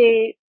will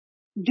they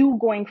do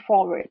going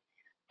forward?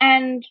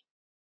 And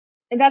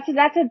that's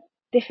a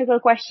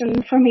difficult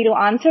question for me to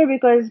answer,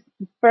 because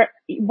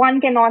one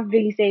cannot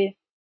really say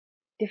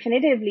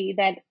definitively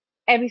that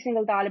every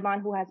single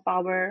Taliban who has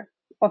power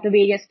of the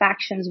various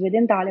factions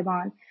within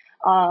Taliban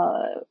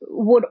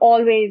would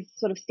always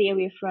sort of stay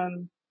away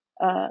from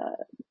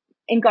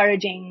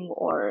encouraging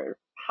or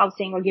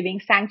housing or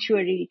giving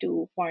sanctuary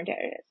to foreign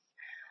terrorists.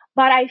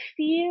 But I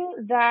feel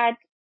that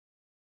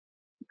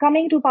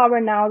coming to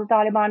power now, the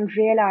Taliban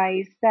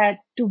realize that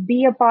to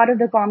be a part of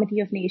the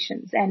Committee of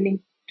Nations and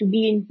to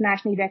be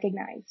internationally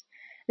recognized,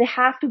 they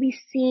have to be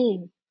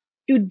seen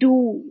to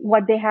do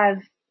what they have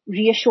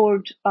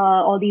reassured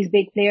all these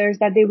big players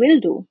that they will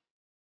do.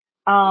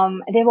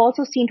 They've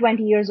also seen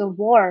 20 years of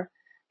war,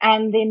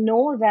 and they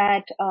know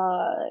that,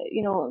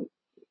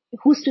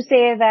 who's to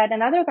say that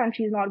another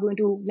country is not going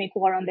to make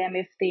war on them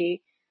if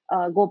they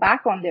go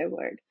back on their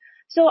word.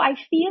 So I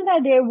feel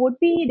that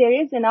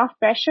there is enough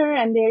pressure,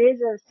 and there is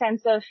a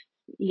sense of,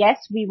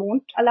 yes, we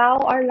won't allow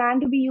our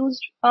land to be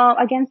used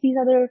against these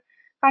other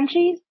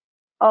countries.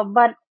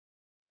 But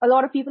a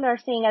lot of people are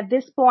saying at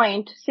this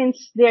point,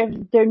 since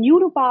they're new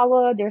to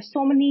power, there's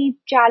so many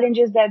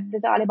challenges that the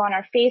Taliban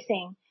are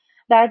facing,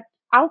 that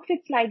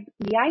outfits like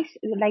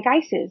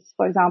ISIS,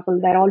 for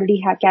example, that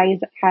already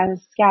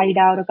has carried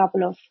out a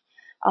couple of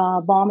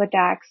bomb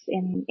attacks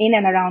in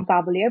and around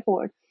Kabul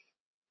airport.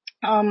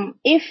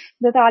 If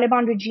the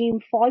Taliban regime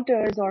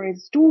falters or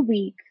is too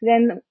weak,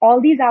 then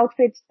all these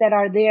outfits that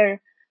are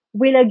there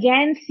will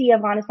again see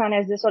Afghanistan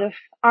as this sort of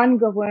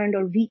ungoverned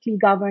or weakly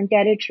governed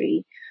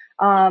territory,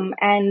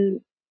 and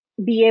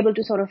be able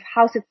to sort of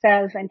house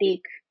itself and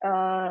take,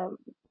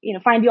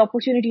 find the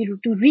opportunity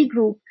to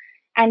regroup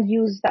and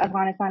use the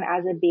Afghanistan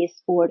as a base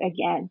sport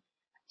again.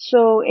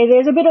 So it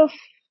is a bit of,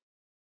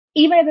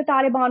 even if the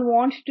Taliban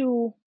want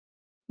to,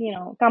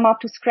 come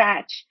up to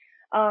scratch,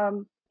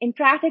 in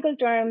practical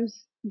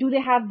terms, do they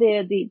have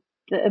the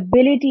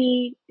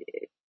ability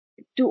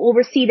to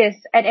oversee this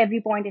at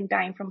every point in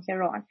time from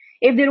here on?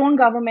 If their own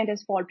government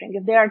is faltering,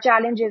 if there are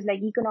challenges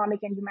like economic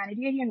and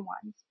humanitarian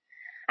ones.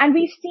 And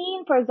we've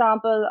seen, for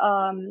example,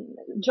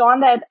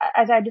 John, that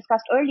as I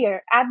discussed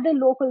earlier, at the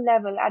local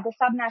level, at the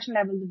subnational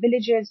level, the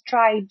villages,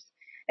 tribes,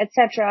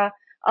 etc.,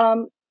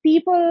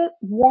 people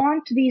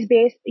want these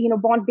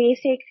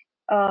basic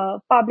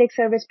public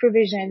service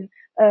provision,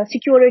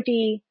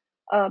 security.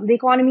 The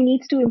economy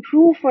needs to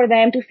improve for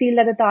them to feel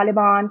that the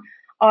Taliban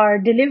are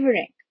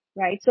delivering,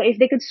 right? So if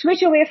they could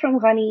switch away from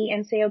Ghani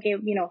and say, okay,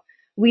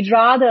 we'd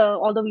rather,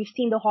 although we've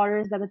seen the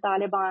horrors that the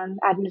Taliban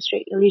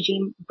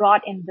regime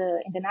brought in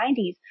the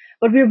 90s,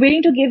 but we're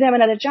willing to give them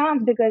another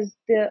chance because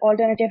the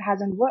alternative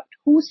hasn't worked.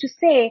 Who's to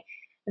say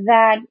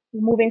that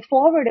moving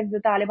forward, if the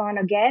Taliban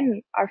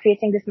again are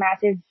facing this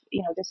massive,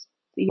 this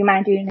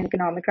humanitarian and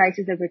economic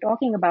crisis that we're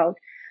talking about,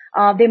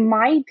 they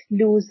might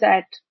lose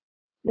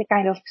the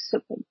kind of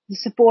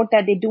support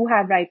that they do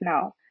have right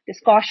now, this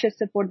cautious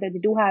support that they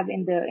do have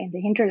in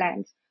the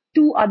hinterlands,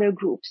 to other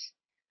groups,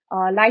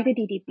 like the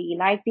TTP,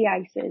 like the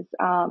ISIS.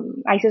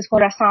 ISIS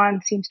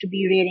Khorasan seems to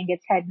be rearing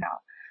its head now.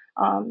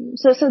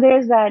 So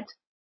there's that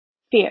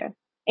fear,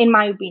 in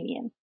my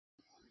opinion.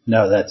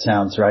 No, that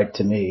sounds right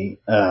to me.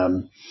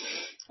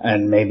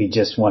 And maybe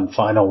just one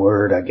final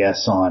word, I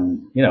guess,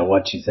 on,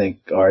 what you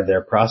think are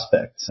their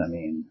prospects. I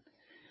mean,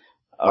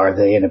 are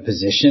they in a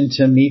position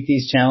to meet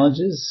these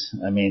challenges?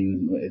 I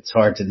mean, it's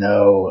hard to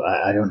know.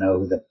 I don't know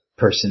who the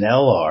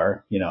personnel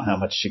are, how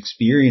much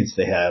experience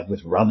they have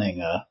with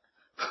running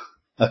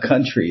a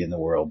country in the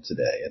world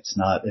today. It's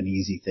not an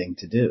easy thing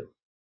to do.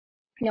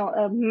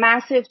 A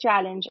massive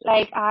challenge.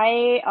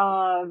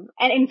 And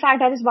in fact,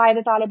 that is why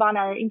the Taliban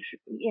are,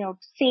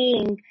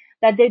 saying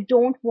that they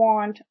don't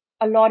want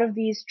a lot of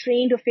these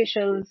trained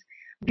officials,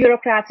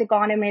 bureaucrats,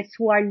 economists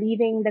who are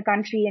leaving the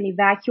country and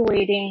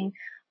evacuating.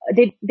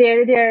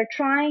 They're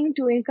trying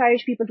to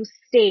encourage people to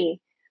stay.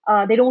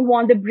 They don't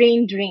want the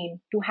brain drain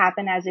to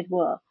happen, as it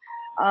were,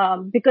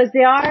 because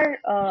they are,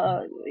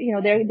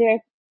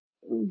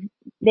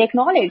 they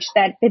acknowledge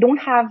that they don't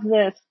have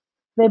the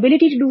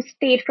ability to do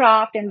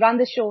statecraft and run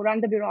the show,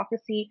 run the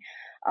bureaucracy.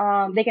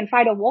 They can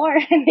fight a war,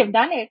 and they've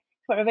done it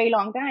for a very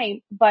long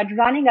time, but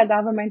running a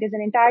government is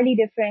an entirely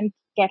different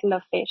kettle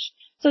of fish.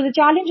 So the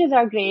challenges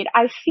are great.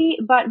 I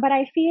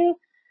feel,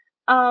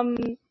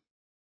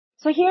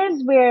 so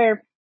here's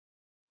where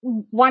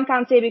one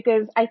can't say,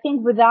 because I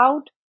think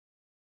without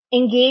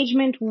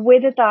engagement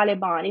with the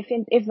Taliban,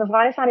 if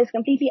Afghanistan is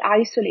completely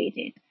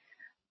isolated,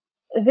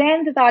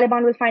 then the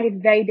Taliban will find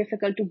it very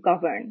difficult to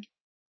govern.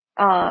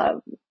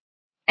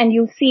 And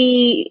you'll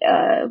see,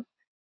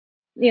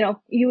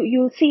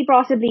 you'll see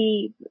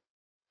possibly,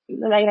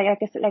 like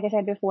I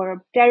said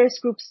before,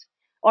 terrorist groups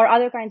or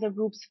other kinds of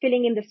groups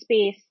filling in the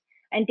space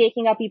and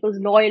taking up people's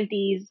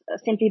loyalties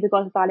simply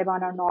because the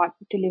Taliban are not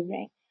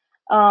delivering.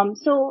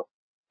 So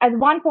at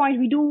one point,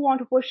 we do want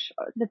to push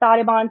the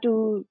Taliban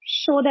to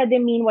show that they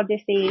mean what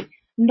they say,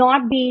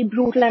 not be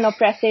brutal and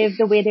oppressive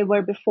the way they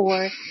were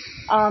before.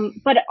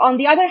 But on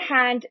the other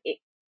hand,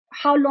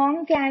 how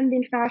long can the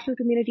international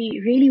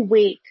community really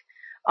wait,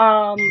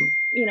 until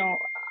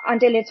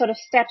it sort of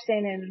steps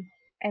in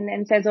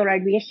and says, all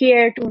right, we are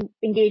here to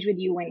engage with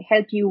you and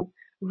help you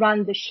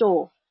run the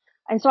show.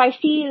 And so I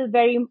feel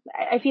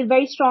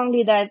very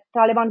strongly that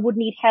Taliban would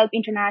need help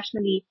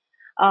internationally,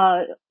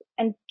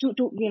 and to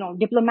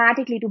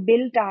diplomatically, to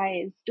build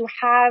ties, to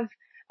have,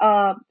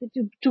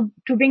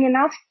 to bring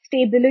enough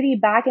stability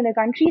back in the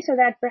country so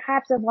that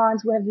perhaps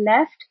Afghans who have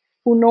left,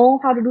 who know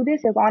how to do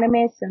this,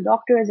 economists and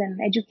doctors and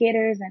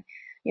educators and,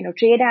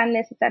 trade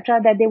analysts, etc.,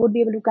 that they would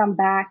be able to come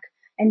back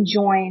and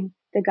join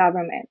the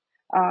government,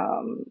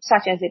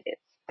 such as it is.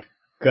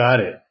 Got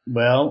it.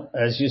 Well,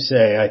 as you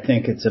say, I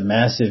think it's a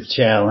massive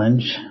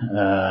challenge,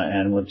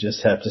 and we'll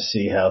just have to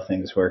see how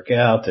things work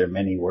out. There are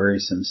many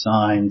worrisome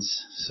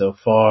signs so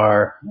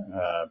far,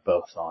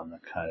 both on the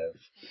kind of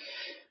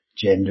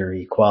gender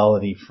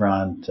equality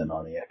front and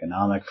on the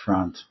economic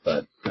front,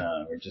 but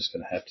we're just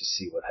going to have to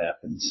see what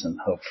happens and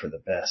hope for the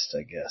best,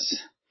 I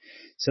guess.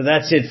 So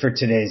that's it for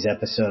today's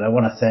episode. I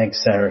want to thank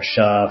Sarah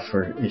Shah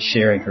for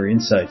sharing her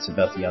insights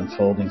about the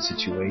unfolding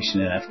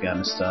situation in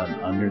Afghanistan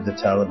under the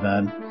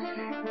Taliban.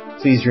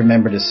 Please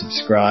remember to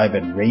subscribe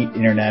and rate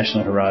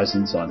International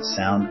Horizons on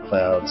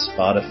SoundCloud,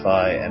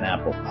 Spotify, and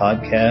Apple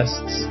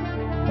Podcasts.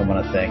 I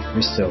want to thank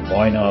Risto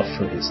Moinov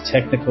for his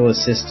technical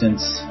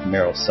assistance,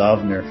 Meryl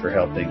Sovner for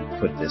helping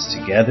put this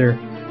together,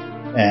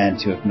 and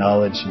to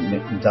acknowledge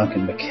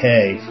Duncan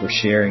McKay for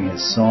sharing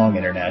his song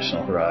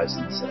International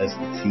Horizons as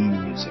the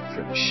theme music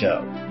for the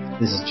show.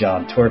 This is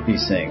John Torpy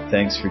saying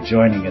thanks for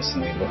joining us,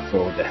 and we look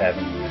forward to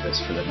having you with us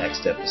for the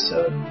next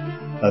episode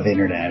of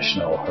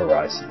International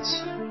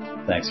Horizons.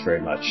 Thanks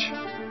very much.